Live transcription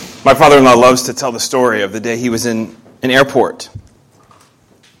My father-in-law loves to tell the story of the day he was in an airport.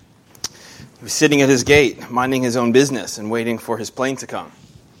 He was sitting at his gate, minding his own business and waiting for his plane to come,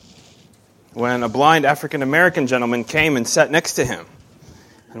 when a blind African-American gentleman came and sat next to him.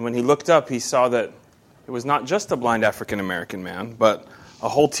 And when he looked up, he saw that it was not just a blind African-American man, but a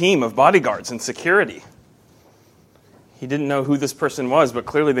whole team of bodyguards and security. He didn't know who this person was, but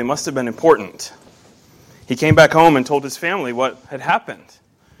clearly they must have been important. He came back home and told his family what had happened.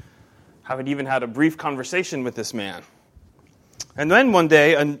 How he'd even had a brief conversation with this man. And then one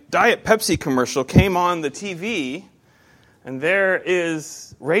day, a Diet Pepsi commercial came on the TV, and there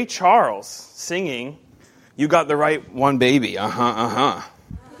is Ray Charles singing, "You Got the Right One, Baby, uh-huh.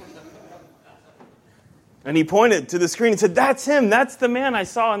 And he pointed to the screen and said, "That's him, that's the man I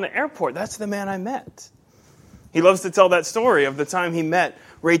saw in the airport, that's the man I met." He loves to tell that story of the time he met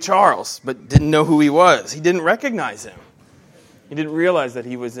Ray Charles, but didn't know who he was. He didn't recognize him. He didn't realize that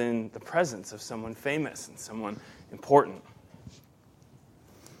he was in the presence of someone famous and someone important.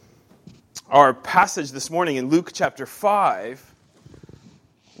 Our passage this morning in Luke chapter 5,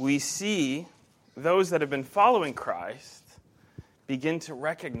 we see those that have been following Christ begin to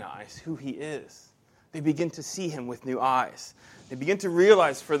recognize who he is. They begin to see him with new eyes. They begin to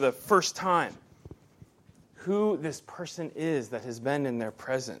realize for the first time who this person is that has been in their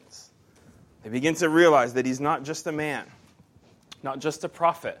presence. They begin to realize that he's not just a man, not just a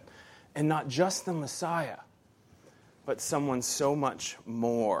prophet, and not just the Messiah, but someone so much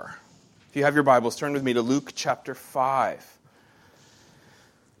more. If you have your Bibles, turn with me to Luke chapter 5.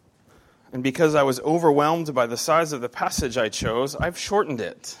 And because I was overwhelmed by the size of the passage I chose, I've shortened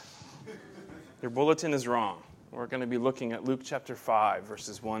it. Your bulletin is wrong. We're going to be looking at Luke chapter 5,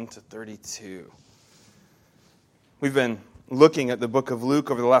 verses 1 to 32. We've been looking at the book of Luke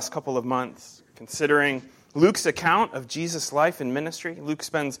over the last couple of months, considering Luke's account of Jesus' life and ministry. Luke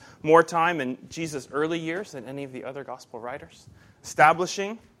spends more time in Jesus' early years than any of the other gospel writers,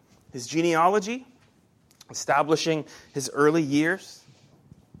 establishing his genealogy, establishing his early years,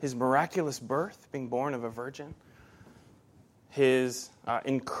 his miraculous birth, being born of a virgin, his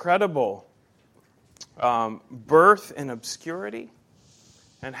incredible birth in obscurity,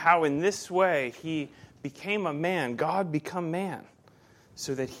 and how in this way he became a man, God become man,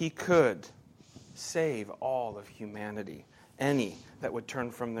 so that he could save all of humanity, any that would turn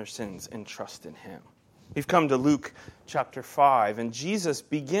from their sins and trust in him. We've come to Luke chapter 5, and Jesus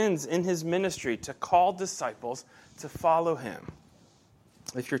begins in his ministry to call disciples to follow him.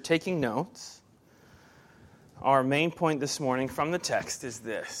 If you're taking notes, our main point this morning from the text is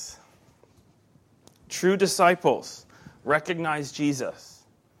this. True disciples recognize Jesus,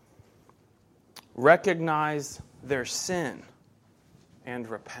 recognize their sin, and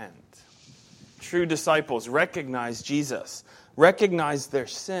repent. True disciples recognize Jesus, recognize their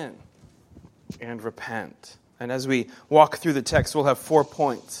sin, and repent. And as we walk through the text, we'll have 4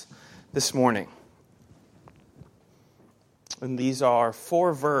 points this morning. And these are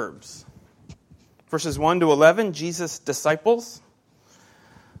 4 verbs. Verses 1 to 11, Jesus disciples.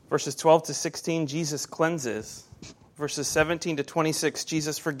 Verses 12 to 16, Jesus cleanses. Verses 17 to 26,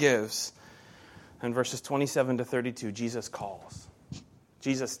 Jesus forgives. And verses 27 to 32, Jesus calls.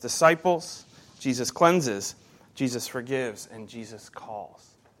 Jesus disciples, Jesus cleanses, Jesus forgives, and Jesus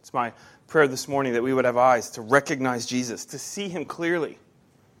calls. It's my prayer this morning that we would have eyes to recognize Jesus, to see him clearly,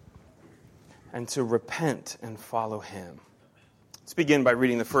 and to repent and follow him. Let's begin by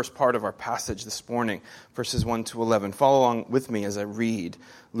reading the first part of our passage this morning, verses 1 to 11. Follow along with me as I read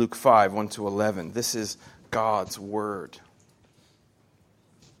Luke 5, 1 to 11. This is God's word.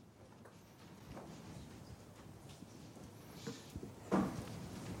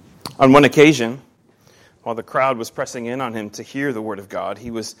 On one occasion, while the crowd was pressing in on him to hear the word of God,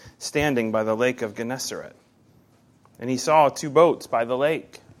 he was standing by the lake of Gennesaret. And he saw 2 boats by the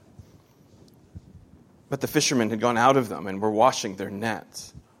lake. But the fishermen had gone out of them and were washing their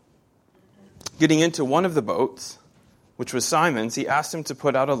nets. Getting into one of the boats, which was Simon's, he asked him to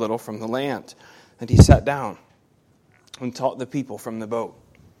put out a little from the land. And he sat down and taught the people from the boat.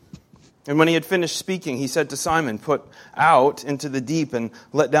 And when he had finished speaking, he said to Simon, "Put out into the deep and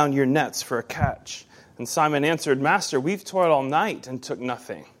let down your nets for a catch." And Simon answered, "Master, we've toiled all night and took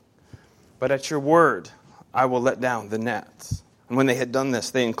nothing. But at your word, I will let down the nets." And when they had done this,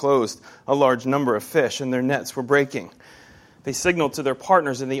 they enclosed a large number of fish, and their nets were breaking. They signaled to their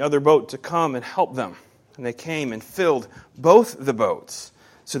partners in the other boat to come and help them. And they came and filled both the boats,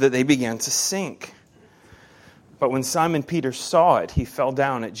 so that they began to sink. But when Simon Peter saw it, he fell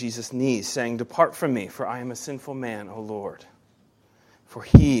down at Jesus' knees, saying, "Depart from me, for I am a sinful man, O Lord." For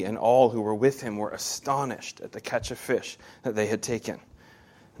he and all who were with him were astonished at the catch of fish that they had taken.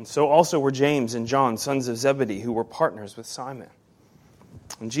 And so also were James and John, sons of Zebedee, who were partners with Simon.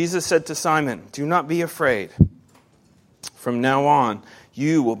 And Jesus said to Simon, "Do not be afraid. From now on,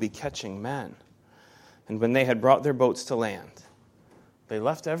 you will be catching men." And when they had brought their boats to land, they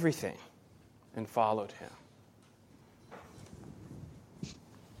left everything and followed him.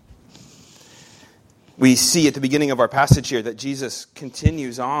 We see at the beginning of our passage here that Jesus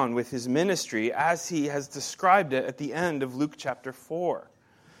continues on with his ministry as he has described it at the end of Luke chapter 4.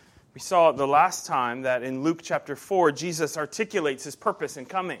 We saw the last time that in Luke chapter 4, Jesus articulates his purpose in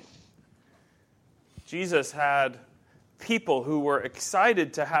coming. Jesus had people who were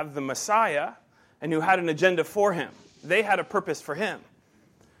excited to have the Messiah and who had an agenda for him. They had a purpose for him,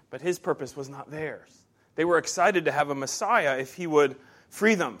 but his purpose was not theirs. They were excited to have a Messiah if he would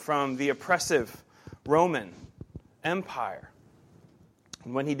free them from the oppressive Roman Empire.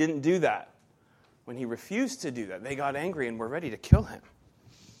 And when he didn't do that, when he refused to do that, they got angry and were ready to kill him.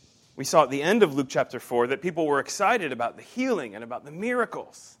 We saw at the end of Luke chapter 4 that people were excited about the healing and about the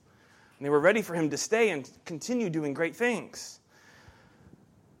miracles. And they were ready for him to stay and continue doing great things.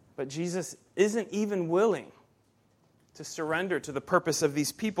 But Jesus isn't even willing to surrender to the purpose of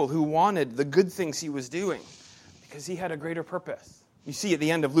these people who wanted the good things he was doing, because he had a greater purpose. You see at the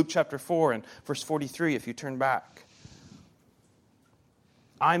end of Luke chapter 4 and verse 43, if you turn back.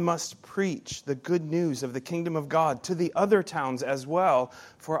 "I must preach the good news of the kingdom of God to the other towns as well,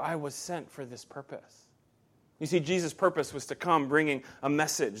 for I was sent for this purpose." You see, Jesus' purpose was to come bringing a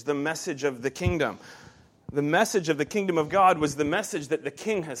message, the message of the kingdom. The message of the kingdom of God was the message that the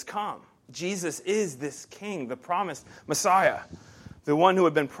king has come. Jesus is this king, the promised Messiah, the one who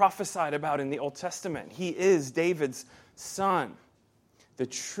had been prophesied about in the Old Testament. He is David's son, the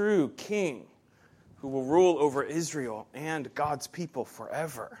true king who will rule over Israel and God's people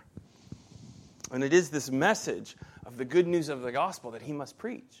forever. And it is this message of the good news of the gospel that he must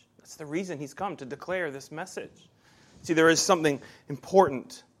preach. That's the reason he's come, to declare this message. See, there is something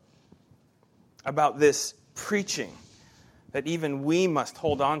important about this preaching that even we must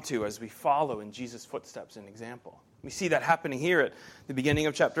hold on to as we follow in Jesus' footsteps and example. We see that happening here at the beginning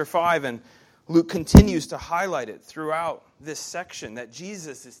of chapter 5, and Luke continues to highlight it throughout this section, that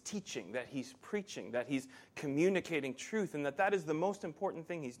Jesus is teaching, that he's preaching, that he's communicating truth, and that is the most important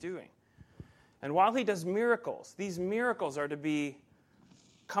thing he's doing. And while he does miracles, these miracles are to be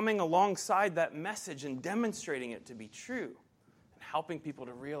coming alongside that message and demonstrating it to be true and helping people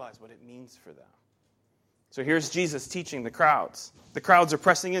to realize what it means for them. So here's Jesus teaching the crowds. The crowds are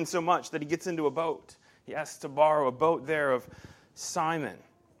pressing in so much that he gets into a boat. He asks to borrow a boat there of Simon,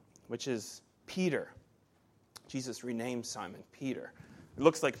 which is Peter. Jesus renames Simon Peter. It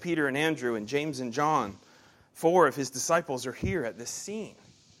looks like Peter and Andrew and James and John, 4 of his disciples, are here at this scene.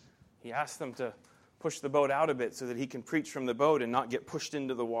 He asks them to push the boat out a bit so that he can preach from the boat and not get pushed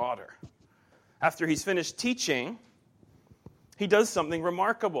into the water. After he's finished teaching, he does something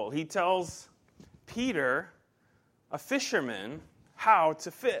remarkable. He tells Peter, a fisherman, how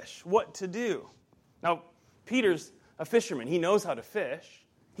to fish, what to do. Now, Peter's a fisherman. He knows how to fish.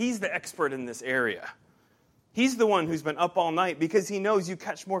 He's the expert in this area. He's the one who's been up all night because he knows you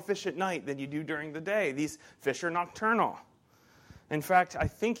catch more fish at night than you do during the day. These fish are nocturnal. In fact, I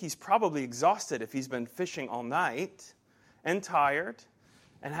think he's probably exhausted if he's been fishing all night and tired.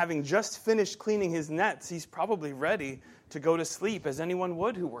 And having just finished cleaning his nets, he's probably ready to go to sleep, as anyone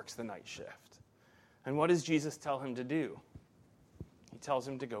would who works the night shift. And what does Jesus tell him to do? He tells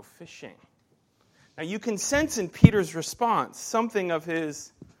him to go fishing. Now you can sense in Peter's response something of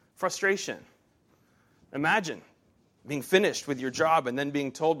his frustration. Imagine being finished with your job and then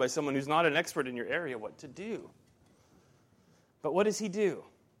being told by someone who's not an expert in your area what to do. But what does he do?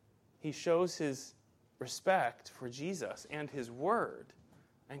 He shows his respect for Jesus and his word,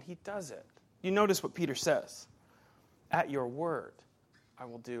 and he does it. You notice what Peter says. "At your word, I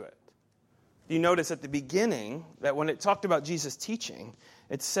will do it." You notice at the beginning that when it talked about Jesus teaching,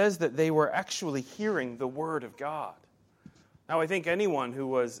 it says that they were actually hearing the word of God. Now, I think anyone who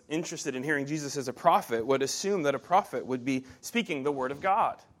was interested in hearing Jesus as a prophet would assume that a prophet would be speaking the word of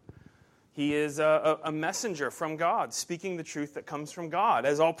God. He is a messenger from God, speaking the truth that comes from God,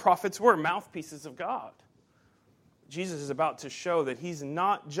 as all prophets were, mouthpieces of God. Jesus is about to show that he's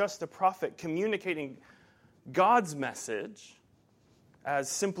not just a prophet communicating God's message as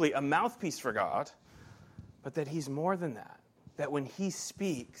simply a mouthpiece for God, but that he's more than that. That when he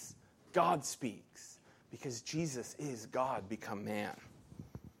speaks, God speaks, because Jesus is God become man.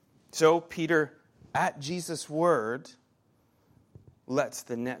 So Peter, at Jesus' word, lets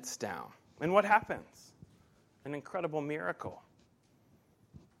the nets down. And what happens? An incredible miracle.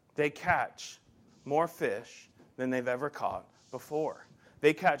 They catch more fish than they've ever caught before.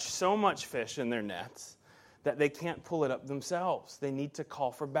 They catch so much fish in their nets that they can't pull it up themselves. They need to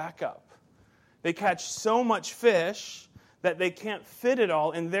call for backup. They catch so much fish that they can't fit it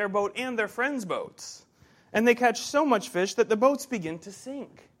all in their boat and their friends' boats. And they catch so much fish that the boats begin to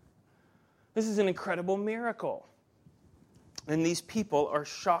sink. This is an incredible miracle. And these people are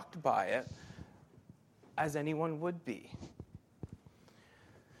shocked by it, as anyone would be.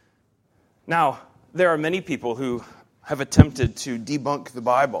 Now, there are many people who have attempted to debunk the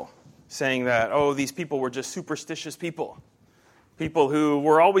Bible, saying that, these people were just superstitious people. People who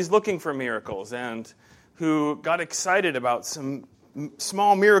were always looking for miracles and who got excited about some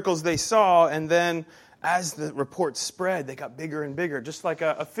small miracles they saw, and then as the reports spread, they got bigger and bigger. Just like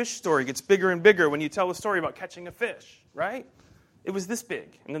a fish story gets bigger and bigger when you tell a story about catching a fish, right? It was this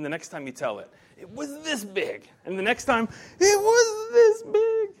big. And then the next time you tell it, it was this big. And the next time, it was this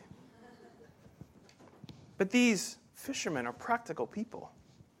big. But these fishermen are practical people.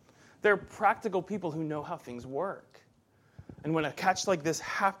 They're practical people who know how things work. And when a catch like this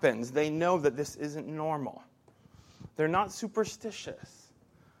happens, they know that this isn't normal. They're not superstitious.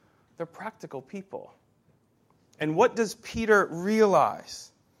 They're practical people. And what does Peter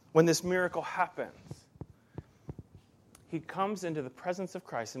realize when this miracle happens? He comes into the presence of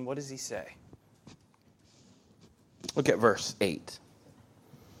Christ, and what does he say? Look at verse 8.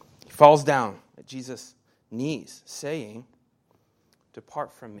 He falls down at Jesus' knees, saying,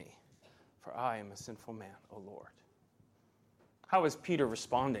 "Depart from me, for I am a sinful man, O Lord." How is Peter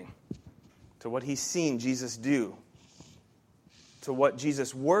responding to what he's seen Jesus do, to what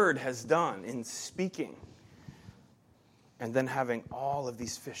Jesus' word has done in speaking, and then having all of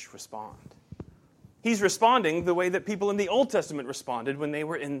these fish respond? He's responding the way that people in the Old Testament responded when they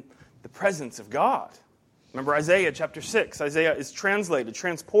were in the presence of God. Remember Isaiah chapter 6. Isaiah is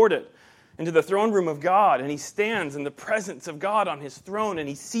transported into the throne room of God, and he stands in the presence of God on his throne, and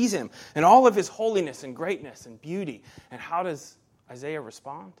he sees him and all of his holiness and greatness and beauty. And how does Isaiah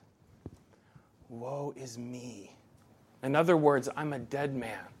respond? Woe is me. In other words, I'm a dead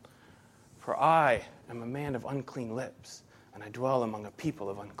man, for I am a man of unclean lips, and I dwell among a people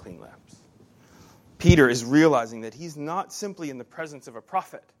of unclean lips. Peter is realizing that he's not simply in the presence of a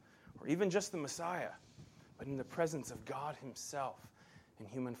prophet, or even just the Messiah, but in the presence of God himself in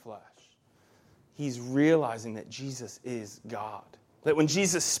human flesh. He's realizing that Jesus is God. That when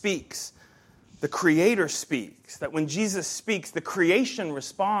Jesus speaks, the Creator speaks. That when Jesus speaks, the creation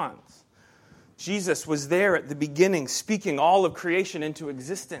responds. Jesus was there at the beginning, speaking all of creation into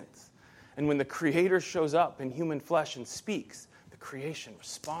existence. And when the Creator shows up in human flesh and speaks, the creation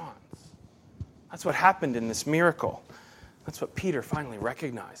responds. That's what happened in this miracle. That's what Peter finally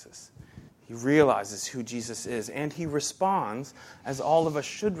recognizes. He realizes who Jesus is, and he responds as all of us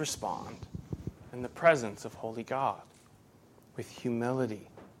should respond in the presence of holy God, with humility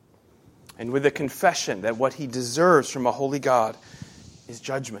and with a confession that what he deserves from a holy God is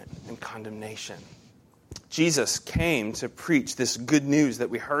judgment and condemnation. Jesus came to preach this good news that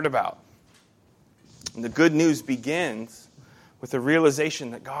we heard about. And the good news begins with the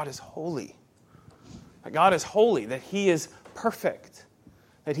realization that God is holy. That God is holy, that he is perfect,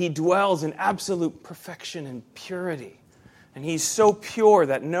 that he dwells in absolute perfection and purity. And he's so pure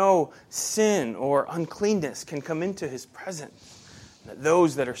that no sin or uncleanness can come into his presence. That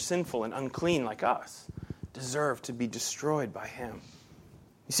those that are sinful and unclean like us deserve to be destroyed by him.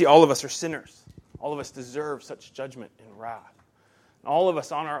 You see, all of us are sinners. All of us deserve such judgment and wrath. All of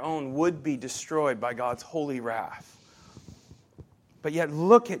us on our own would be destroyed by God's holy wrath. But yet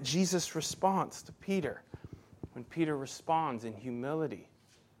look at Jesus' response to Peter. When Peter responds in humility,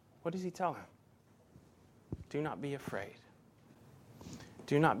 what does he tell him? Do not be afraid.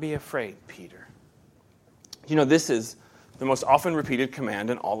 Do not be afraid, Peter. You know, this is the most often repeated command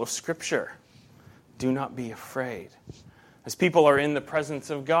in all of Scripture. Do not be afraid. As people are in the presence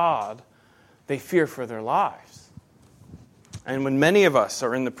of God, they fear for their lives. And when many of us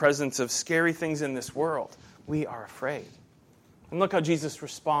are in the presence of scary things in this world, we are afraid. And look how Jesus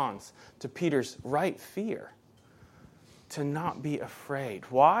responds to Peter's right fear. To not be afraid.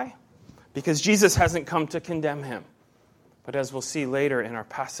 Why? Because Jesus hasn't come to condemn him, but as we'll see later in our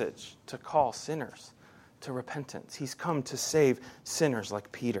passage, to call sinners to repentance. He's come to save sinners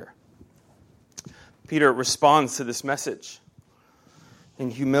like Peter. Peter responds to this message in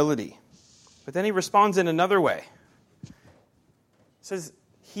humility, but then he responds in another way. He says,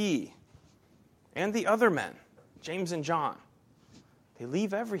 he and the other men, James and John, they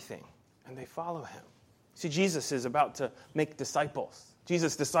leave everything and they follow him. See, Jesus is about to make disciples.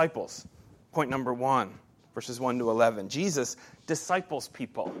 Jesus disciples. Point number 1, verses 1 to 11. Jesus disciples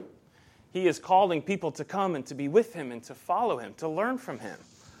people. He is calling people to come and to be with him and to follow him, to learn from him,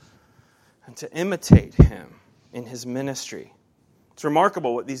 and to imitate him in his ministry. It's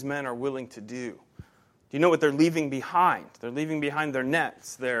remarkable what these men are willing to do. Do you know what they're leaving behind? They're leaving behind their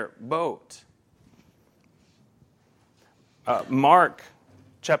nets, their boat. Mark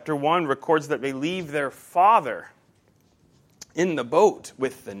chapter 1 records that they leave their father in the boat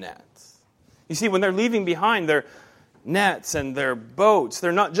with the nets. You see, when they're leaving behind their nets and their boats,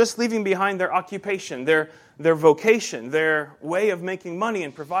 they're not just leaving behind their occupation, their vocation, their way of making money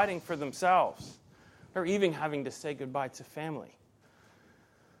and providing for themselves. They're even having to say goodbye to family.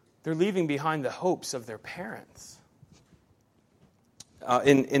 They're leaving behind the hopes of their parents.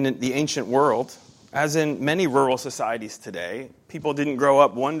 In the ancient world, as in many rural societies today, people didn't grow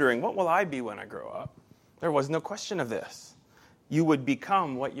up wondering, what will I be when I grow up? There was no question of this. You would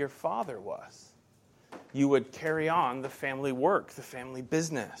become what your father was. You would carry on the family work, the family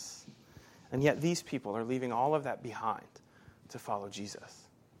business. And yet these people are leaving all of that behind to follow Jesus.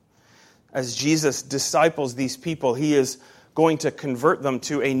 As Jesus disciples these people, he is going to convert them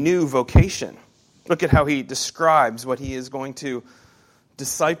to a new vocation. Look at how he describes what he is going to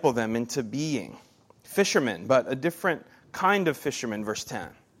disciple them into being. Fishermen, but a different kind of fishermen, verse 10.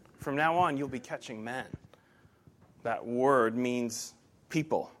 From now on, you'll be catching men. That word means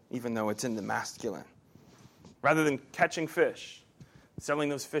people, even though it's in the masculine. Rather than catching fish, selling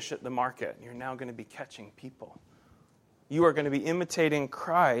those fish at the market, you're now going to be catching people. You are going to be imitating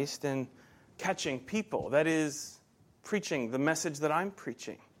Christ and catching people. That is, preaching the message that I'm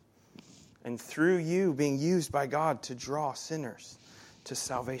preaching. And through you being used by God to draw sinners to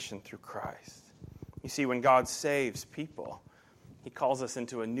salvation through Christ. You see, when God saves people, he calls us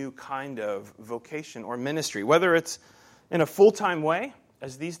into a new kind of vocation or ministry, whether it's in a full-time way,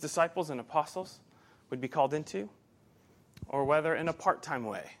 as these disciples and apostles would be called into, or whether in a part-time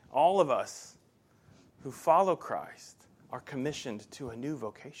way. All of us who follow Christ are commissioned to a new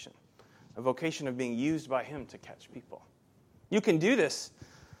vocation, a vocation of being used by him to catch people. You can do this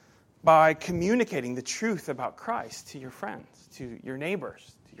by communicating the truth about Christ to your friends, to your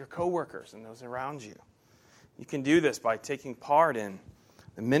neighbors, to your coworkers, and those around you. You can do this by taking part in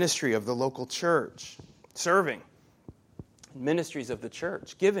the ministry of the local church, serving in ministries of the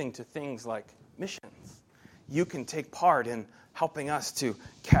church, giving to things like missions. You can take part in helping us to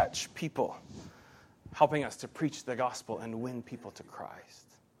catch people, helping us to preach the gospel and win people to Christ.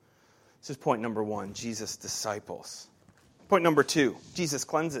 This is point number 1, Jesus disciples. Point number 2, Jesus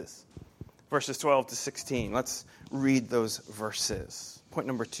cleanses. Verses 12 to 16. Let's read those verses. Point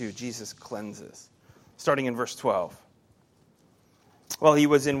number 2, Jesus cleanses. Starting in verse 12. While he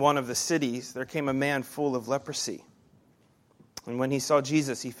was in one of the cities, there came a man full of leprosy. And when he saw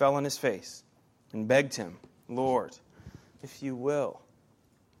Jesus, he fell on his face and begged him, Lord, if you will,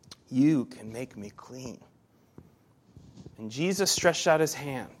 you can make me clean. And Jesus stretched out his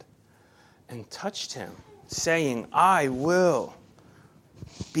hand and touched him, saying, I will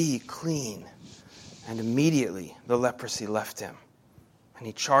be clean. And immediately the leprosy left him. And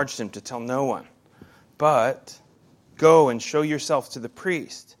he charged him to tell no one, but go and show yourself to the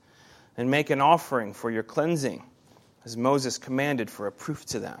priest and make an offering for your cleansing, as Moses commanded for a proof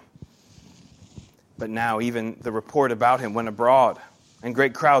to them. But now even the report about him went abroad, and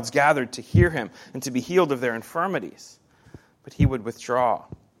great crowds gathered to hear him and to be healed of their infirmities. But he would withdraw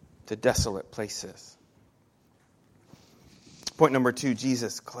to desolate places. Point number 2,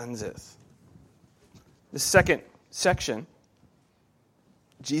 Jesus cleanses. The second section,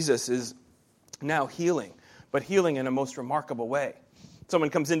 Jesus is now healing, but healing in a most remarkable way. Someone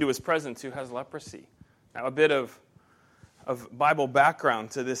comes into his presence who has leprosy. Now, a bit of Bible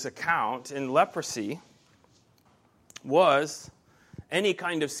background to this account. In leprosy was any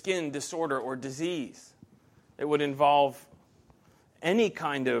kind of skin disorder or disease. It would involve any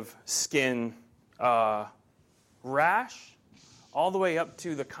kind of skin rash, all the way up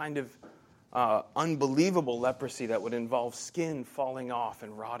to the kind of unbelievable leprosy that would involve skin falling off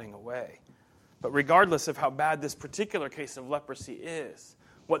and rotting away. But regardless of how bad this particular case of leprosy is,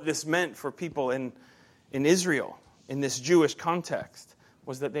 what this meant for people in Israel, in this Jewish context,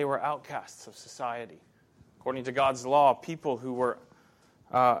 was that they were outcasts of society. According to God's law, people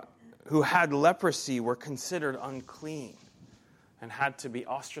who had leprosy were considered unclean and had to be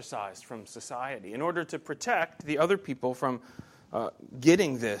ostracized from society in order to protect the other people from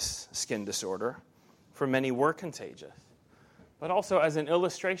getting this skin disorder, for many were contagious. But also as an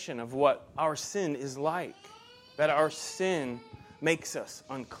illustration of what our sin is like, that our sin makes us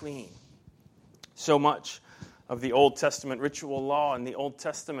unclean. So much of the Old Testament ritual law in the Old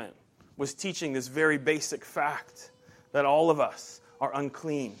Testament was teaching this very basic fact that all of us are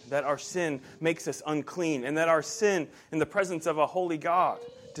unclean, that our sin makes us unclean, and that our sin in the presence of a holy God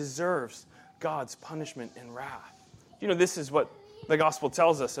deserves God's punishment and wrath. This is what the gospel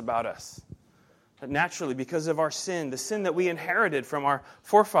tells us about us. That naturally, because of our sin, the sin that we inherited from our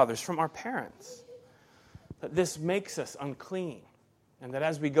forefathers, from our parents, that this makes us unclean. And that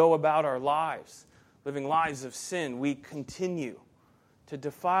as we go about our lives, living lives of sin, we continue to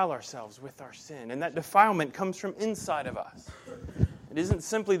defile ourselves with our sin. And that defilement comes from inside of us. It isn't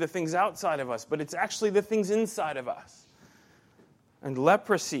simply the things outside of us, but it's actually the things inside of us. And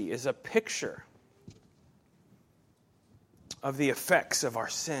leprosy is a picture of the effects of our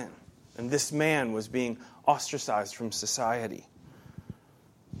sin. And this man was being ostracized from society.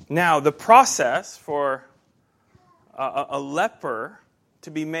 Now, the process for a leper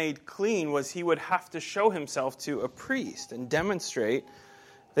to be made clean was he would have to show himself to a priest and demonstrate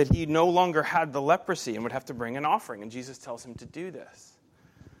that he no longer had the leprosy and would have to bring an offering. And Jesus tells him to do this.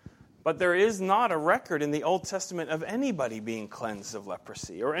 But there is not a record in the Old Testament of anybody being cleansed of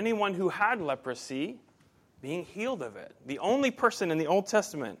leprosy or anyone who had leprosy being healed of it. The only person in the Old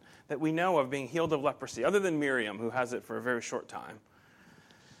Testament that we know of being healed of leprosy, other than Miriam, who has it for a very short time,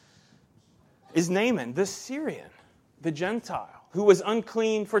 is Naaman, the Syrian, the Gentile, who was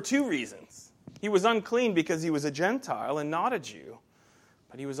unclean for two reasons. He was unclean because he was a Gentile and not a Jew,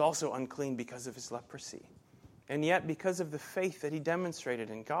 but he was also unclean because of his leprosy. And yet, because of the faith that he demonstrated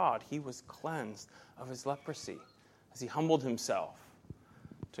in God, he was cleansed of his leprosy as he humbled himself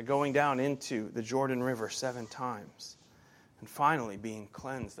to going down into the Jordan River 7 times and finally being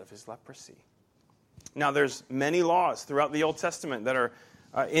cleansed of his leprosy. Now, there's many laws throughout the Old Testament that are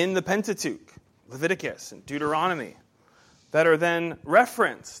in the Pentateuch, Leviticus and Deuteronomy, that are then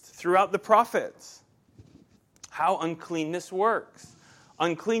referenced throughout the prophets. How uncleanness works.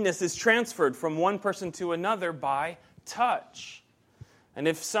 Uncleanness is transferred from one person to another by touch. And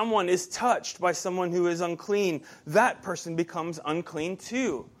if someone is touched by someone who is unclean, that person becomes unclean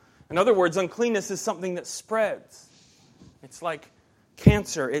too. In other words, uncleanness is something that spreads. It's like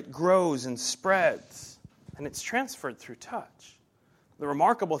cancer. It grows and spreads, and it's transferred through touch. The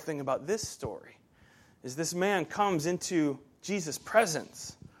remarkable thing about this story is this man comes into Jesus'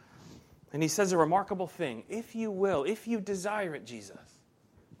 presence, and he says a remarkable thing. If you will, if you desire it, Jesus,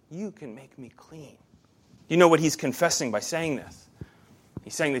 you can make me clean. You know what he's confessing by saying this?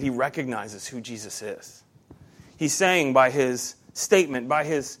 He's saying that he recognizes who Jesus is. He's saying by his statement, by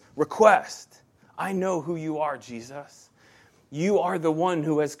his request, I know who you are, Jesus. You are the one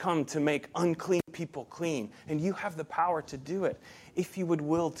who has come to make unclean people clean, and you have the power to do it if you would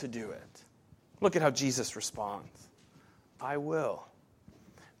will to do it. Look at how Jesus responds. I will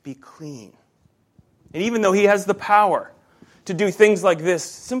be clean. And even though he has the power to do things like this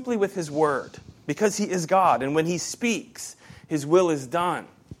simply with his word, because he is God, and when he speaks, his will is done,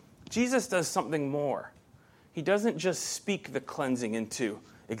 Jesus does something more. He doesn't just speak the cleansing into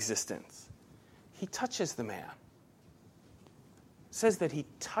existence. He touches the man. It says that he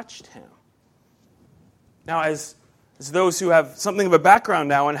touched him. Now, as those who have something of a background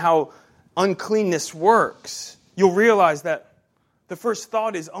now on how uncleanness works, you'll realize that the first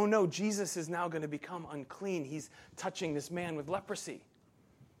thought is, oh no, Jesus is now going to become unclean. He's touching this man with leprosy.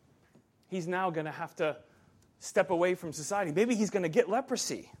 He's now going to have to step away from society. Maybe he's going to get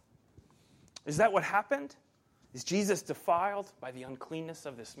leprosy. Is that what happened? Is Jesus defiled by the uncleanness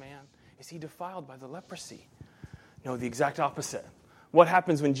of this man? Is he defiled by the leprosy? No, the exact opposite. What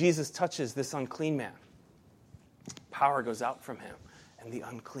happens when Jesus touches this unclean man? Power goes out from him, and the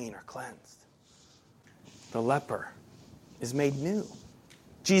unclean are cleansed. The leper is made new.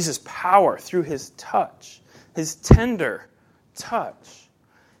 Jesus' power through his touch, his tender touch,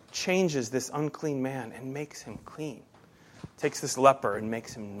 changes this unclean man and makes him clean. Takes this leper and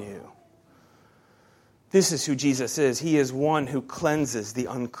makes him new. This is who Jesus is. He is one who cleanses the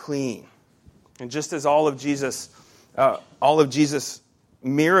unclean. And just as all of Jesus'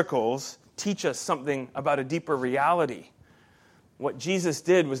 miracles teach us something about a deeper reality, what Jesus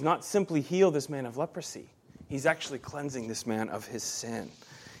did was not simply heal this man of leprosy. He's actually cleansing this man of his sin.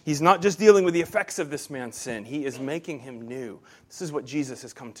 He's not just dealing with the effects of this man's sin. He is making him new. This is what Jesus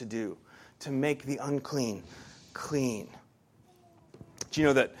has come to do, to make the unclean clean. Do you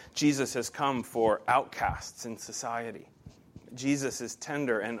know that Jesus has come for outcasts in society? Jesus is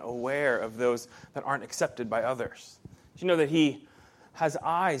tender and aware of those that aren't accepted by others. Do you know that he has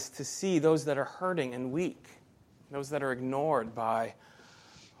eyes to see those that are hurting and weak, those that are ignored by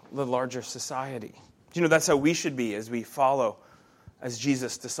the larger society? Do you know that's how we should be as we follow as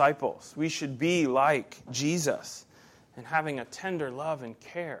Jesus' disciples? We should be like Jesus and having a tender love and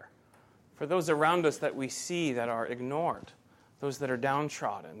care for those around us that we see that are ignored, those that are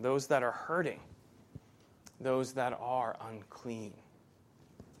downtrodden, those that are hurting, those that are unclean.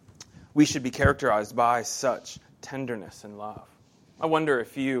 We should be characterized by such tenderness and love. I wonder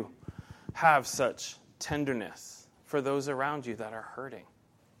if you have such tenderness for those around you that are hurting.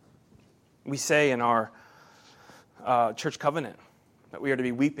 We say in our church covenant that we are to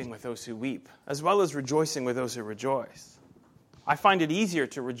be weeping with those who weep, as well as rejoicing with those who rejoice. I find it easier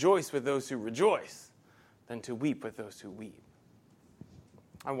to rejoice with those who rejoice than to weep with those who weep.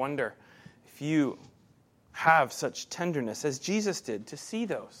 I wonder if you have such tenderness as Jesus did to see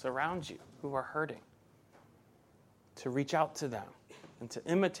those around you who are hurting, to reach out to them, and to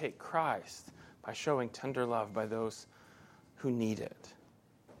imitate Christ by showing tender love by those who need it.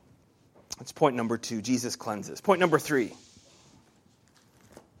 That's point number 2, Jesus cleanses. Point number 3,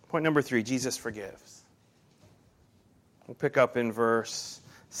 Jesus forgives. We'll pick up in verse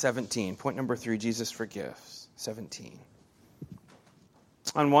 17. Point number 3, Jesus forgives. 17.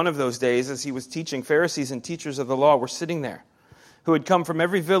 On one of those days, as he was teaching, Pharisees and teachers of the law were sitting there, who had come from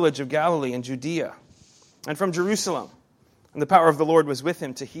every village of Galilee and Judea, and from Jerusalem. And the power of the Lord was with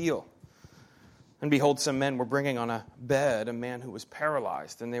him to heal. And behold, some men were bringing on a bed a man who was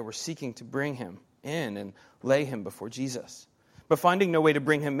paralyzed, and they were seeking to bring him in and lay him before Jesus. But finding no way to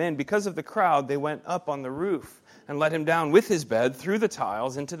bring him in, because of the crowd, they went up on the roof and let him down with his bed through the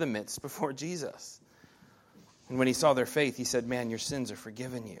tiles into the midst before Jesus. And when he saw their faith, he said, "Man, your sins are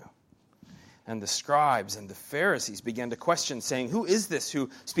forgiven you." And the scribes and the Pharisees began to question, saying, "Who is this who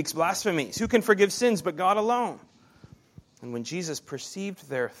speaks blasphemies? Who can forgive sins but God alone?" And when Jesus perceived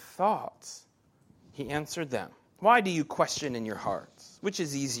their thoughts, he answered them, "Why do you question in your hearts? Which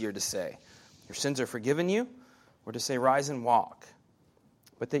is easier to say, 'Your sins are forgiven you,' or to say, 'Rise and walk'?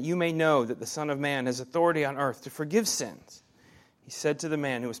 But that you may know that the Son of Man has authority on earth to forgive sins." He said to the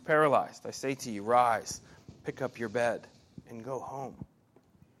man who was paralyzed, "I say to you, rise, pick up your bed, and go home."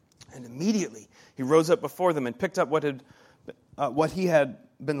 And immediately he rose up before them and picked up what he had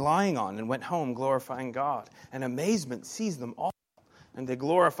been lying on and went home glorifying God. And amazement seized them all. And they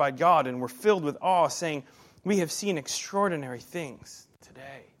glorified God and were filled with awe, saying, "We have seen extraordinary things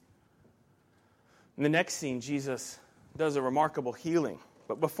today." In the next scene, Jesus does a remarkable healing.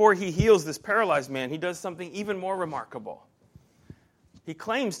 But before he heals this paralyzed man, he does something even more remarkable. He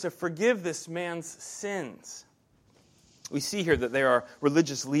claims to forgive this man's sins. We see here that there are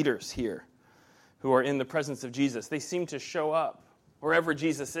religious leaders here who are in the presence of Jesus. They seem to show up wherever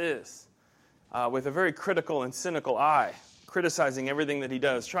Jesus is with a very critical and cynical eye, criticizing everything that he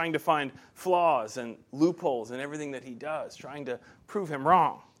does, trying to find flaws and loopholes in everything that he does, trying to prove him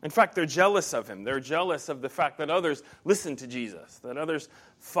wrong. In fact, they're jealous of him. They're jealous of the fact that others listen to Jesus, that others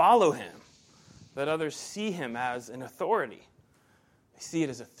follow him, that others see him as an authority. They see it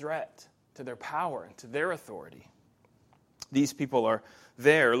as a threat to their power and to their authority. These people are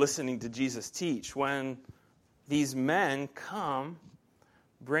there listening to Jesus teach when these men come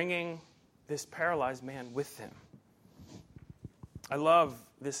bringing this paralyzed man with him. I love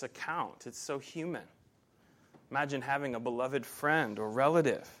this account. It's so human. Imagine having a beloved friend or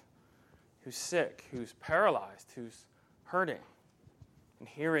relative who's sick, who's paralyzed, who's hurting, and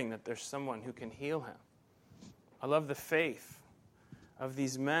hearing that there's someone who can heal him. I love the faith of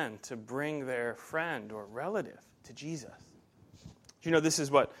these men to bring their friend or relative to Jesus. You know, this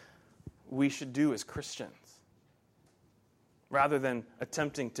is what we should do as Christians. Rather than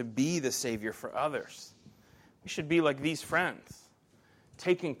attempting to be the Savior for others, we should be like these friends,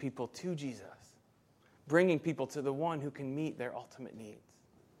 taking people to Jesus, bringing people to the one who can meet their ultimate needs.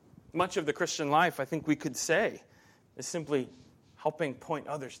 Much of the Christian life, I think we could say, is simply helping point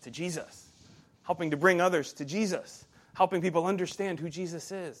others to Jesus, helping to bring others to Jesus, helping people understand who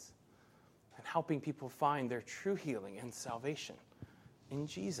Jesus is, and helping people find their true healing and salvation in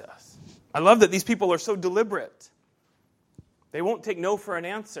Jesus. I love that these people are so deliberate. They won't take no for an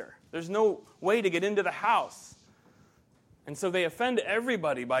answer. There's no way to get into the house. And so they offend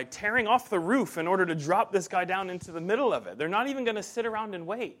everybody by tearing off the roof in order to drop this guy down into the middle of it. They're not even going to sit around and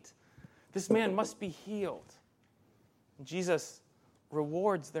wait. This man must be healed. And Jesus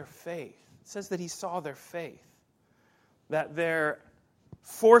rewards their faith. It says that he saw their faith, that their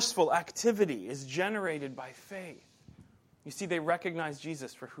forceful activity is generated by faith. You see, they recognize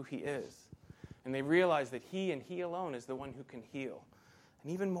Jesus for who he is. And they realize that he and he alone is the one who can heal.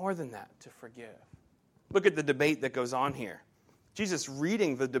 And even more than that, to forgive. Look at the debate that goes on here. Jesus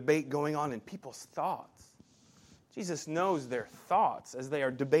reading the debate going on in people's thoughts. Jesus knows their thoughts as they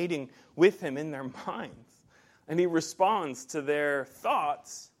are debating with him in their minds. And he responds to their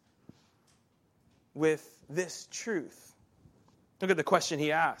thoughts with this truth. Look at the question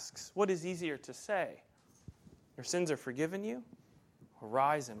he asks. What is easier to say? Your sins are forgiven you?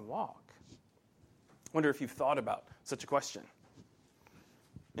 Arise and walk. I wonder if you've thought about such a question.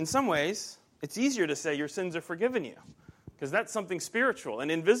 In some ways, it's easier to say your sins are forgiven you, because that's something spiritual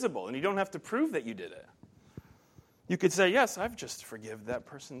and invisible, and you don't have to prove that you did it. You could say, yes, I've just forgiven that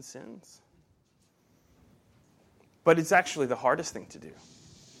person's sins. But it's actually the hardest thing to do.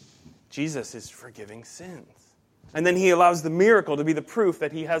 Jesus is forgiving sins. And then he allows the miracle to be the proof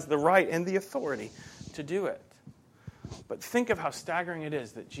that he has the right and the authority to do it. But think of how staggering it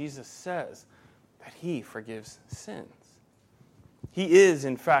is that Jesus says that he forgives sins. He is,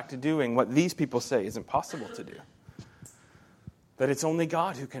 in fact, doing what these people say is impossible to do. That it's only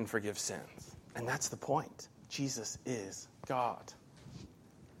God who can forgive sins. And that's the point. Jesus is God.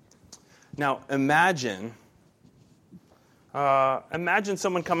 Now, imagine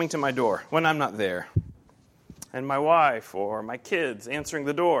someone coming to my door when I'm not there, and my wife or my kids answering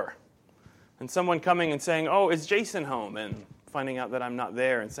the door, and someone coming and saying, oh, is Jason home? And finding out that I'm not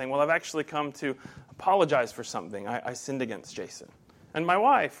there and saying, well, I've actually come to apologize for something. I sinned against Jason. And my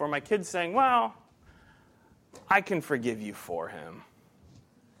wife or my kids saying, well, I can forgive you for him.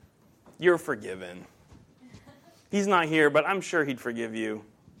 You're forgiven. He's not here, but I'm sure he'd forgive you.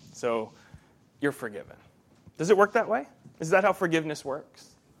 So you're forgiven. Does it work that way? Is that how forgiveness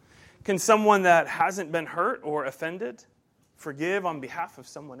works? Can someone that hasn't been hurt or offended forgive on behalf of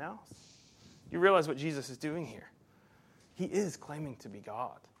someone else? You realize what Jesus is doing here. He is claiming to be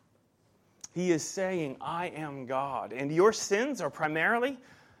God. He is saying, I am God, and your sins are primarily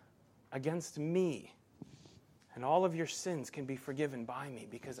against me. And all of your sins can be forgiven by me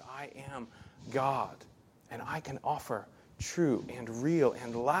because I am God. And I can offer true and real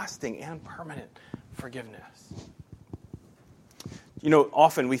and lasting and permanent forgiveness. You know,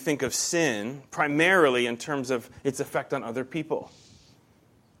 often we think of sin primarily in terms of its effect on other people.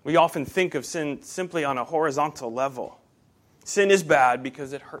 We often think of sin simply on a horizontal level. Sin is bad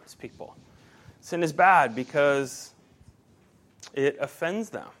because it hurts people. Sin is bad because it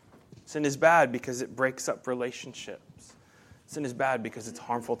offends them. Sin is bad because it breaks up relationships. Sin is bad because it's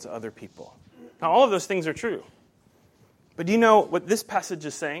harmful to other people. Now, all of those things are true. But do you know what this passage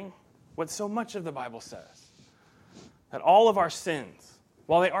is saying? What so much of the Bible says? That all of our sins,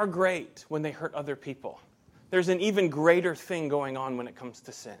 while they are great when they hurt other people, there's an even greater thing going on when it comes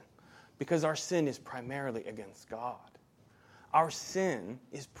to sin. Because our sin is primarily against God. Our sin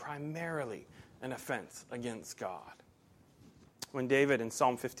is primarily an offense against God. When David in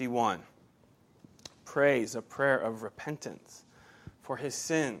Psalm 51 prays a prayer of repentance for his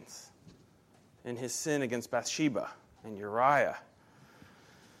sins and his sin against Bathsheba and Uriah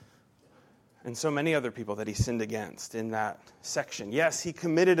and so many other people that he sinned against in that section. Yes, he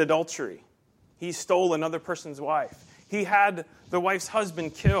committed adultery. He stole another person's wife. He had the wife's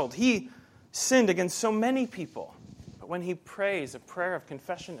husband killed. He sinned against so many people. But when he prays a prayer of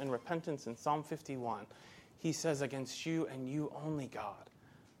confession and repentance in Psalm 51, he says, against you and you only, God,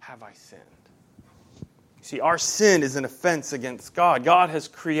 have I sinned. See, our sin is an offense against God. God has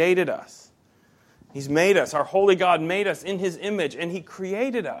created us. He's made us. Our holy God made us in his image, and he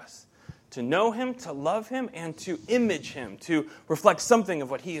created us to know him, to love him, and to image him, to reflect something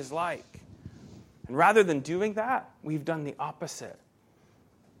of what he is like. And rather than doing that, we've done the opposite.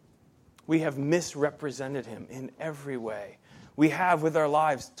 We have misrepresented him in every way. We have, with our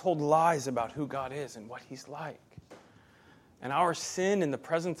lives, told lies about who God is and what he's like. And our sin in the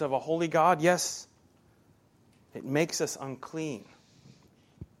presence of a holy God, yes, it makes us unclean.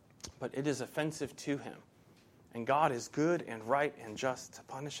 But it is offensive to him. And God is good and right and just to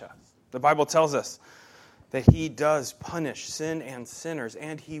punish us. The Bible tells us that he does punish sin and sinners,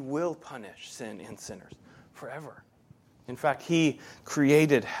 and he will punish sin and sinners forever. In fact, he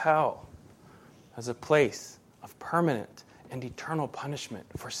created hell as a place of permanent and eternal punishment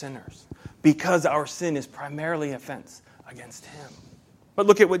for sinners because our sin is primarily offense against him. But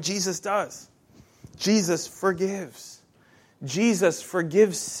look at what Jesus does. Jesus forgives. Jesus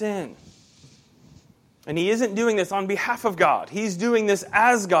forgives sin. And he isn't doing this on behalf of God. He's doing this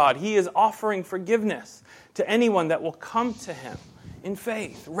as God. He is offering forgiveness to anyone that will come to him in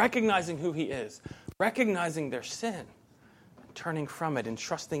faith, recognizing who he is, recognizing their sin, turning from it and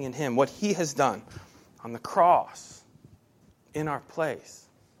trusting in him, what he has done on the cross in our place.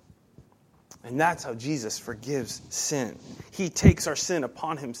 And that's how Jesus forgives sin. He takes our sin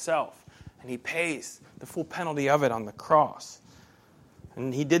upon himself, and he pays the full penalty of it on the cross.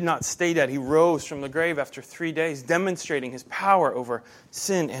 And he did not stay dead. He rose from the grave after 3 days, demonstrating his power over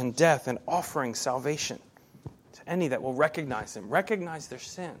sin and death and offering salvation to any that will recognize him, recognize their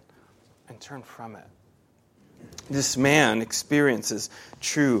sin, and turn from it. This man experiences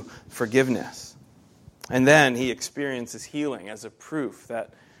true forgiveness. And then he experiences healing as a proof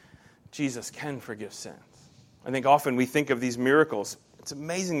that Jesus can forgive sins. I think often we think of these miracles. It's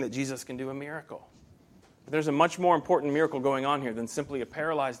amazing that Jesus can do a miracle. But there's a much more important miracle going on here than simply a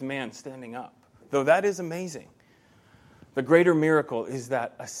paralyzed man standing up. Though that is amazing. The greater miracle is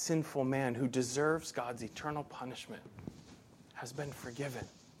that a sinful man who deserves God's eternal punishment has been forgiven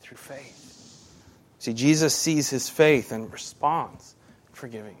through faith. See, Jesus sees his faith and responds,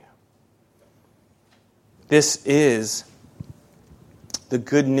 forgiving him. This is the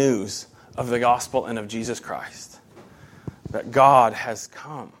good news of the gospel and of Jesus Christ. That God has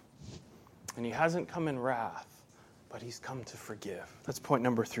come. And he hasn't come in wrath, but he's come to forgive. That's point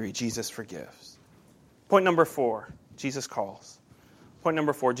number 3, Jesus forgives. Point number 4, Jesus calls. Point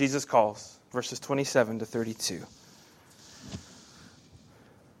number 4, Jesus calls, verses 27 to 32.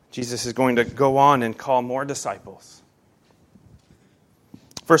 Jesus is going to go on and call more disciples.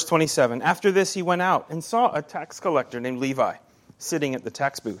 Verse 27, after this he went out and saw a tax collector named Levi sitting at the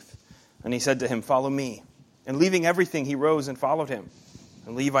tax booth. And he said to him, follow me. And leaving everything, he rose and followed him.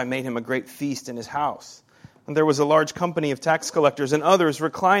 And Levi made him a great feast in his house. And there was a large company of tax collectors and others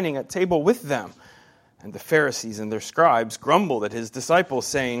reclining at table with them. And the Pharisees and their scribes grumbled at his disciples,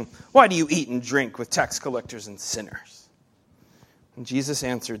 saying, why do you eat and drink with tax collectors and sinners? And Jesus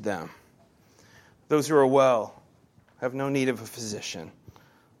answered them, those who are well have no need of a physician,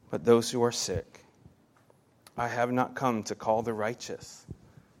 but those who are sick. I have not come to call the righteous,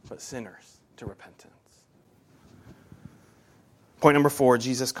 but sinners to repentance. Point number 4,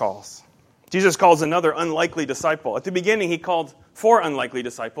 Jesus calls. Jesus calls another unlikely disciple. At the beginning, he called 4 unlikely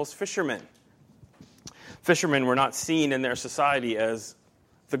disciples fishermen. Fishermen were not seen in their society as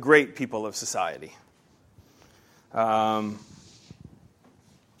the great people of society. One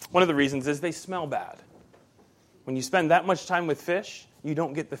of the reasons is they smell bad. When you spend that much time with fish, you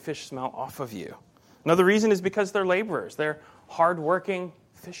don't get the fish smell off of you. Another reason is because they're laborers. They're hardworking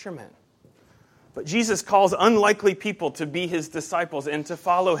fishermen. But Jesus calls unlikely people to be his disciples and to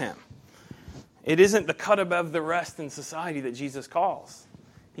follow him. It isn't the cut above the rest in society that Jesus calls.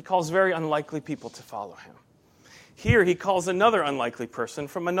 He calls very unlikely people to follow him. Here he calls another unlikely person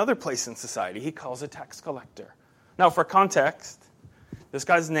from another place in society. He calls a tax collector. Now for context, this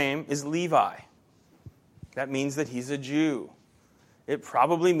guy's name is Levi. That means that he's a Jew. It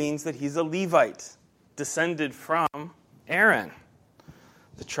probably means that he's a Levite, descended from Aaron,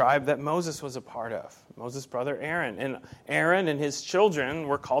 the tribe that Moses was a part of, Moses' brother Aaron. And Aaron and his children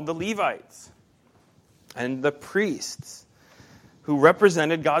were called the Levites, and the priests who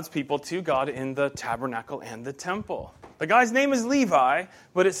represented God's people to God in the tabernacle and the temple. The guy's name is Levi,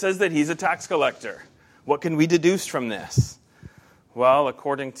 but it says that he's a tax collector. What can we deduce from this? Well,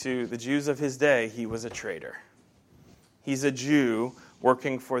 according to the Jews of his day, he was a traitor. He's a Jew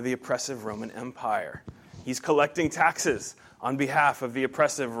working for the oppressive Roman Empire. He's collecting taxes on behalf of the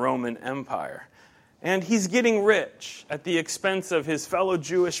oppressive Roman Empire. And he's getting rich at the expense of his fellow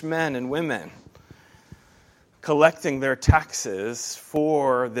Jewish men and women, collecting their taxes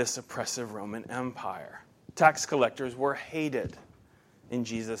for this oppressive Roman Empire. Tax collectors were hated in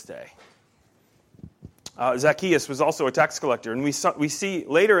Jesus' day. Zacchaeus was also a tax collector, and we see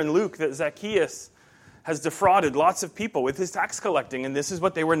later in Luke that Zacchaeus has defrauded lots of people with his tax collecting, and this is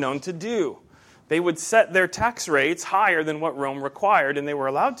what they were known to do. They would set their tax rates higher than what Rome required, and they were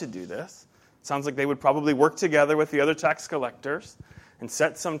allowed to do this. It sounds like they would probably work together with the other tax collectors and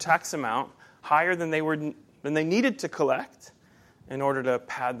set some tax amount higher than they needed to collect in order to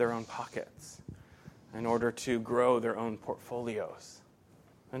pad their own pockets, in order to grow their own portfolios.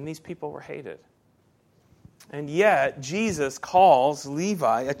 And these people were hated. And yet, Jesus calls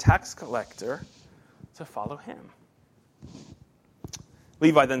Levi, a tax collector, to follow him.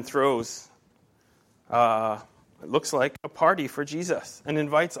 Levi then throws, it looks like, a party for Jesus and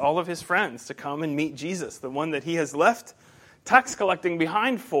invites all of his friends to come and meet Jesus, the one that he has left tax collecting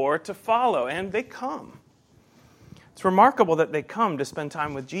behind for to follow. And they come. It's remarkable that they come to spend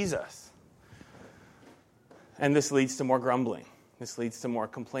time with Jesus. And this leads to more grumbling. This leads to more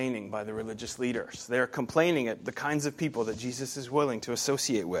complaining by the religious leaders. They're complaining at the kinds of people that Jesus is willing to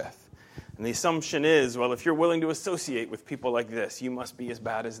associate with. And the assumption is, well, if you're willing to associate with people like this, you must be as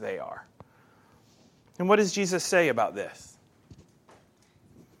bad as they are. And what does Jesus say about this?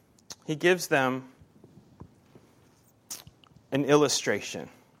 He gives them an illustration.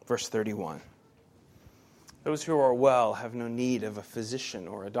 Verse 31. Those who are well have no need of a physician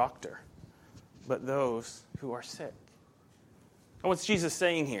or a doctor, but those who are sick. And what's Jesus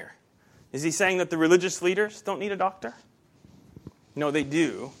saying here? Is he saying that the religious leaders don't need a doctor? No, they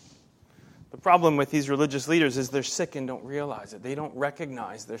do. The problem with these religious leaders is they're sick and don't realize it. They don't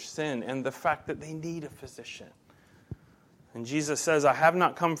recognize their sin and the fact that they need a physician. And Jesus says, I have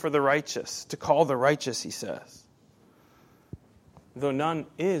not come for the righteous, to call the righteous, he says. Though none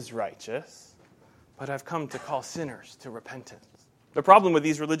is righteous, but I've come to call sinners to repentance. The problem with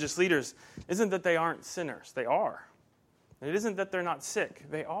these religious leaders isn't that they aren't sinners. They are. It isn't that they're not sick.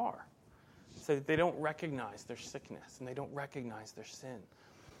 They are. It's that they don't recognize their sickness and they don't recognize their sin.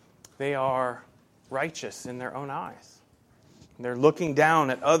 They are righteous in their own eyes. They're looking down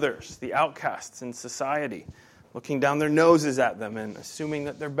at others, the outcasts in society, looking down their noses at them and assuming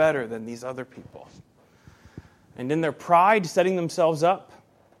that they're better than these other people. And in their pride, setting themselves up,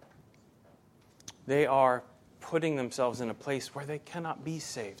 they are putting themselves in a place where they cannot be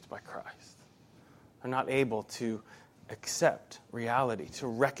saved by Christ. They're not able to accept reality, to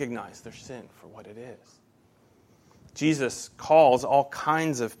recognize their sin for what it is. Jesus calls all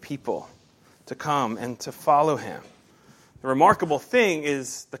kinds of people to come and to follow him. The remarkable thing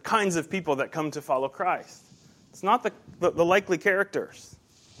is the kinds of people that come to follow Christ. It's not the likely characters.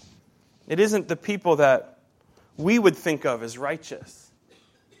 It isn't the people that we would think of as righteous.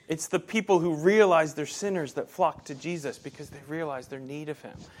 It's the people who realize they're sinners that flock to Jesus because they realize their need of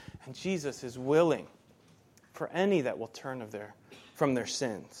him. And Jesus is willing for any that will turn from their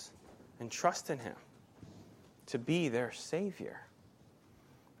sins and trust in him to be their Savior.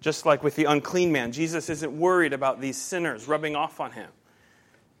 Just like with the unclean man, Jesus isn't worried about these sinners rubbing off on him.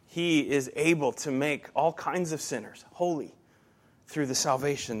 He is able to make all kinds of sinners holy through the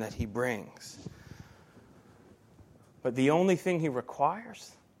salvation that he brings. But the only thing he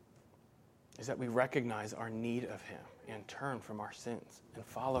requires is that we recognize our need of him and turn from our sins and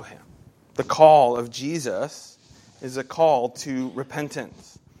follow him. The call of Jesus is a call to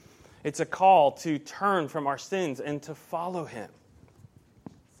repentance. It's a call to turn from our sins and to follow him.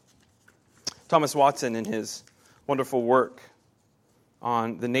 Thomas Watson, in his wonderful work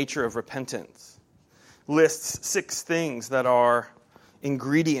on the nature of repentance, lists 6 things that are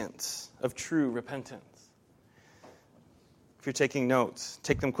ingredients of true repentance. If you're taking notes,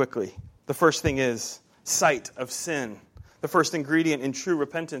 take them quickly. The first thing is sight of sin. The first ingredient in true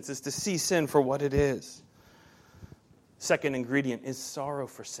repentance is to see sin for what it is. Second ingredient is sorrow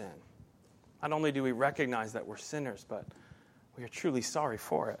for sin. Not only do we recognize that we're sinners, but we are truly sorry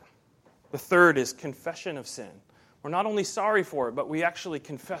for it. The third is confession of sin. We're not only sorry for it, but we actually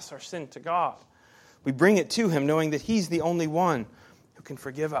confess our sin to God. We bring it to him knowing that he's the only one who can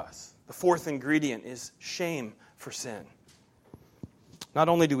forgive us. The fourth ingredient is shame for sin. Not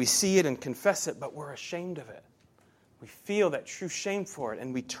only do we see it and confess it, but we're ashamed of it. We feel that true shame for it,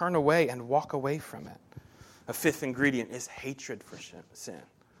 and we turn away and walk away from it. A fifth ingredient is hatred for sin.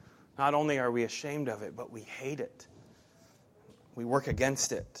 Not only are we ashamed of it, but we hate it. We work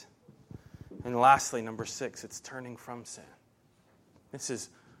against it. And lastly, number 6, it's turning from sin. This is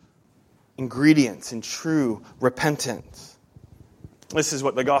ingredients in true repentance. This is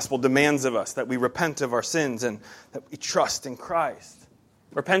what the gospel demands of us, that we repent of our sins and that we trust in Christ.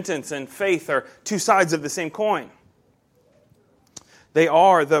 Repentance and faith are 2 sides of the same coin. They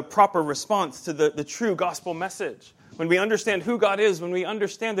are the proper response to the true gospel message. When we understand who God is, when we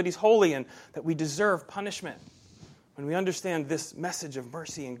understand that he's holy and that we deserve punishment, when we understand this message of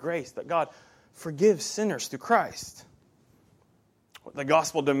mercy and grace, that God forgives sinners through Christ, what the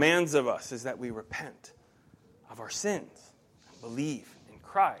gospel demands of us is that we repent of our sins and believe in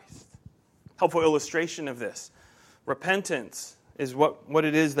Christ. Helpful illustration of this. Repentance is what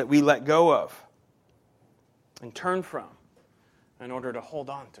it is that we let go of and turn from in order to hold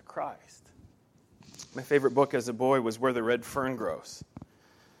on to Christ. My favorite book as a boy was Where the Red Fern Grows.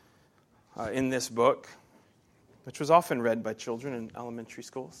 In this book, which was often read by children in elementary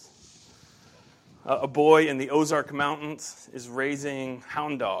schools, a boy in the Ozark Mountains is raising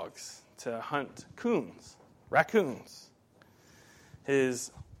hound dogs to hunt raccoons.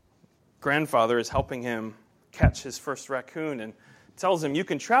 His grandfather is helping him catch his first raccoon and tells him, you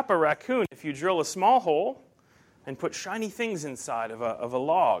can trap a raccoon if you drill a small hole and put shiny things inside of a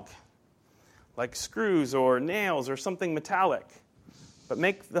log, like screws or nails or something metallic. But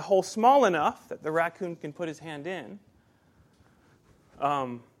make the hole small enough that the raccoon can put his hand in,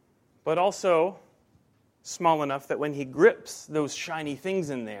 but also small enough that when he grips those shiny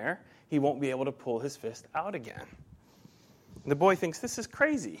things in there, he won't be able to pull his fist out again. The boy thinks, this is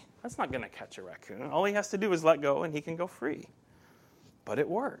crazy. That's not going to catch a raccoon. All he has to do is let go and he can go free. But it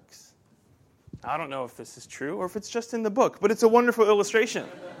works. I don't know if this is true or if it's just in the book, but it's a wonderful illustration.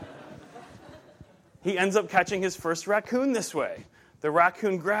 He ends up catching his first raccoon this way. The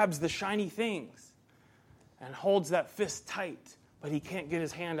raccoon grabs the shiny things and holds that fist tight but he can't get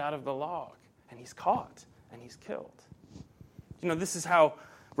his hand out of the log, and he's caught, and he's killed. This is how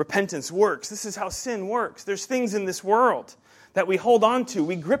repentance works. This is how sin works. There's things in this world that we hold on to.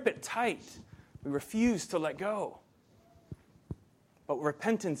 We grip it tight. We refuse to let go. But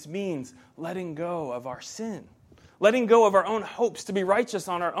repentance means letting go of our sin, letting go of our own hopes to be righteous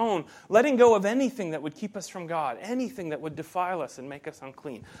on our own, letting go of anything that would keep us from God, anything that would defile us and make us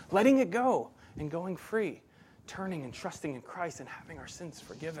unclean, letting it go and going free, turning and trusting in Christ and having our sins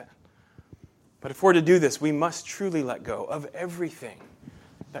forgiven. But if we're to do this, we must truly let go of everything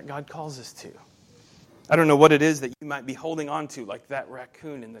that God calls us to. I don't know what it is that you might be holding on to, like that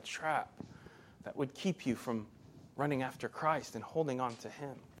raccoon in the trap, that would keep you from running after Christ and holding on to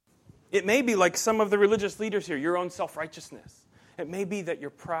Him. It may be like some of the religious leaders here, your own self-righteousness. It may be that you're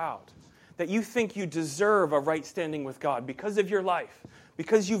proud, that you think you deserve a right standing with God because of your life,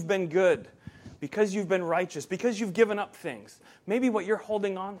 because you've been good, because you've been righteous, because you've given up things. Maybe what you're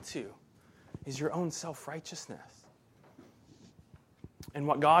holding on to is your own self-righteousness. And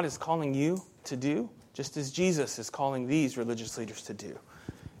what God is calling you to do, just as Jesus is calling these religious leaders to do,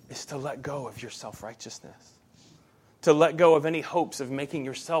 is to let go of your self-righteousness. To let go of any hopes of making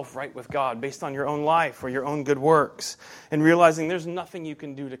yourself right with God based on your own life or your own good works, and realizing there's nothing you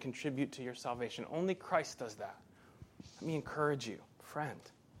can do to contribute to your salvation. Only Christ does that. Let me encourage you, friend,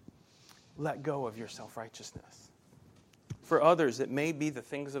 let go of your self-righteousness. For others, it may be the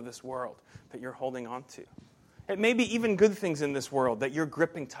things of this world that you're holding on to. It may be even good things in this world that you're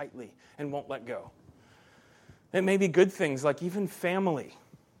gripping tightly and won't let go. It may be good things like even family,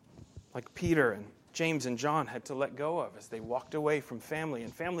 like Peter and James and John had to let go of as they walked away from family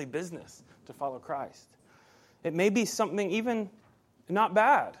and family business to follow Christ. It may be something even not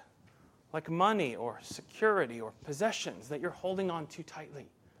bad, like money or security or possessions that you're holding on too tightly.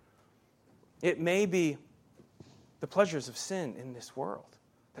 It may be the pleasures of sin in this world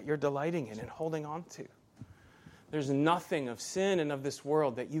that you're delighting in and holding on to. There's nothing of sin and of this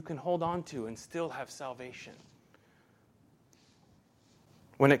world that you can hold on to and still have salvation.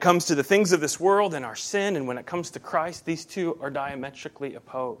 When it comes to the things of this world and our sin, and when it comes to Christ, these two are diametrically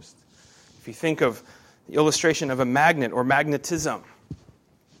opposed. If you think of the illustration of a magnet or magnetism,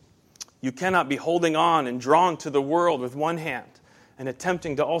 you cannot be holding on and drawn to the world with one hand and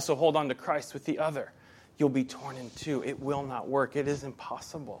attempting to also hold on to Christ with the other. You'll be torn in two. It will not work. It is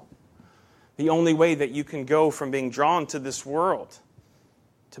impossible. The only way that you can go from being drawn to this world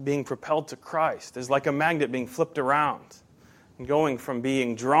to being propelled to Christ is like a magnet being flipped around and going from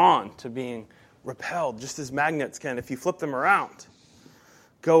being drawn to being repelled, just as magnets can, if you flip them around,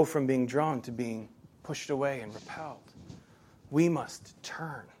 go from being drawn to being pushed away and repelled. We must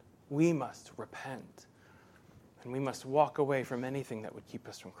turn. We must repent. And we must walk away from anything that would keep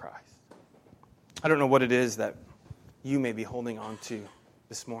us from Christ. I don't know what it is that you may be holding on to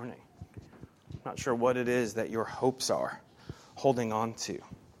this morning. I'm not sure what it is that your hopes are holding on to.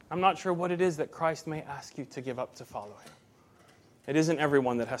 I'm not sure what it is that Christ may ask you to give up to follow Him. It isn't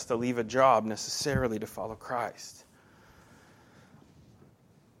everyone that has to leave a job necessarily to follow Christ.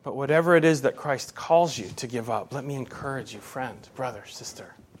 But whatever it is that Christ calls you to give up, let me encourage you, friend, brother,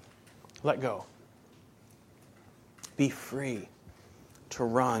 sister, let go. Be free to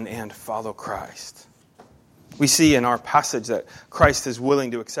run and follow Christ. We see in our passage that Christ is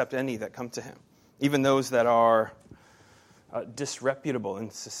willing to accept any that come to Him, even those that are disreputable in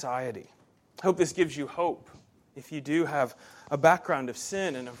society. I hope this gives you hope. If you do have a background of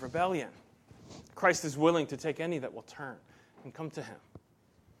sin and of rebellion, Christ is willing to take any that will turn and come to Him.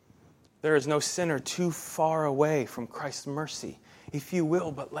 There is no sinner too far away from Christ's mercy, if you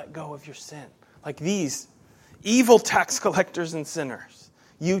will but let go of your sin. Like these evil tax collectors and sinners,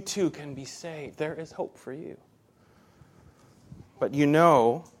 you too can be saved. There is hope for you. But you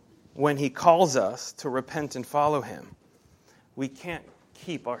know, when He calls us to repent and follow Him, we can't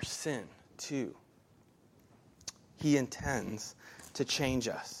keep our sin too. He intends to change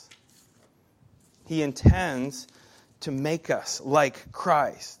us. He intends to make us like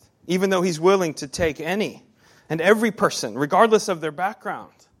Christ, even though He's willing to take any and every person, regardless of their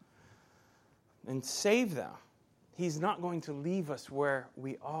background, and save them. He's not going to leave us where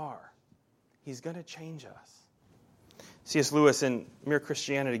we are. He's going to change us. C.S. Lewis in Mere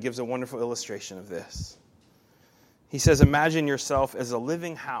Christianity gives a wonderful illustration of this. He says, imagine yourself as a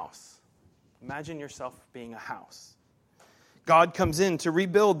living house. Imagine yourself being a house. God comes in to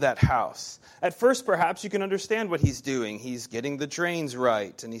rebuild that house. At first, perhaps, you can understand what He's doing. He's getting the drains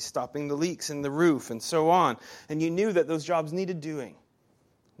right, and He's stopping the leaks in the roof, and so on. And you knew that those jobs needed doing.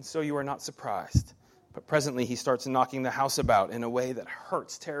 And so you are not surprised. But presently, He starts knocking the house about in a way that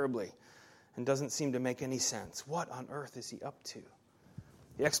hurts terribly. and doesn't seem to make any sense. What on earth is he up to?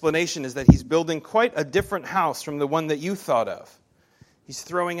 The explanation is that he's building quite a different house from the one that you thought of. He's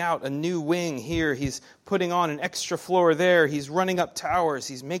throwing out a new wing here. He's putting on an extra floor there. He's running up towers.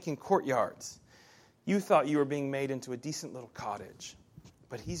 He's making courtyards. You thought you were being made into a decent little cottage,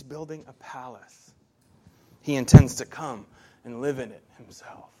 but he's building a palace. He intends to come and live in it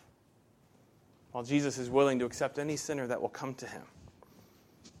himself. While Jesus is willing to accept any sinner that will come to him,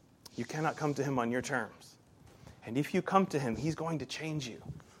 you cannot come to him on your terms. And if you come to him, he's going to change you.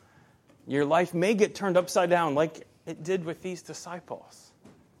 Your life may get turned upside down like it did with these disciples.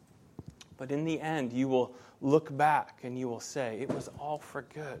 But in the end, you will look back and you will say, it was all for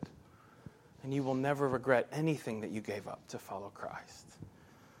good. And you will never regret anything that you gave up to follow Christ.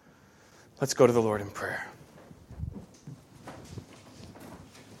 Let's go to the Lord in prayer.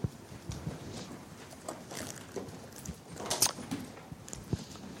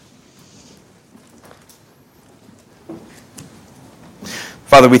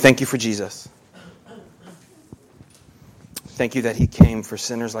 Father, we thank you for Jesus. Thank you that he came for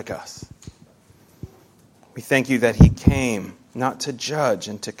sinners like us. We thank you that he came not to judge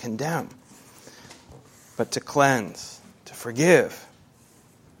and to condemn, but to cleanse, to forgive,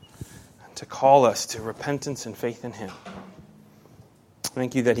 and to call us to repentance and faith in him.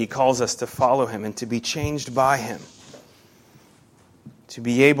 Thank you that he calls us to follow him and to be changed by him, to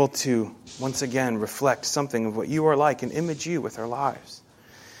be able to once again reflect something of what you are like and image you with our lives.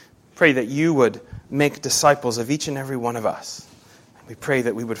 Pray that you would make disciples of each and every one of us. We pray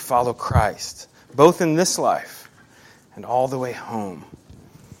that we would follow Christ, both in this life and all the way home.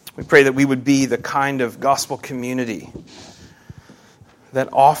 We pray that we would be the kind of gospel community that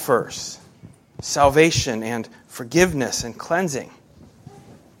offers salvation and forgiveness and cleansing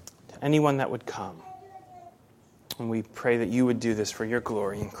to anyone that would come. And we pray that you would do this for your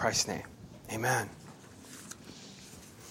glory in Christ's name. Amen.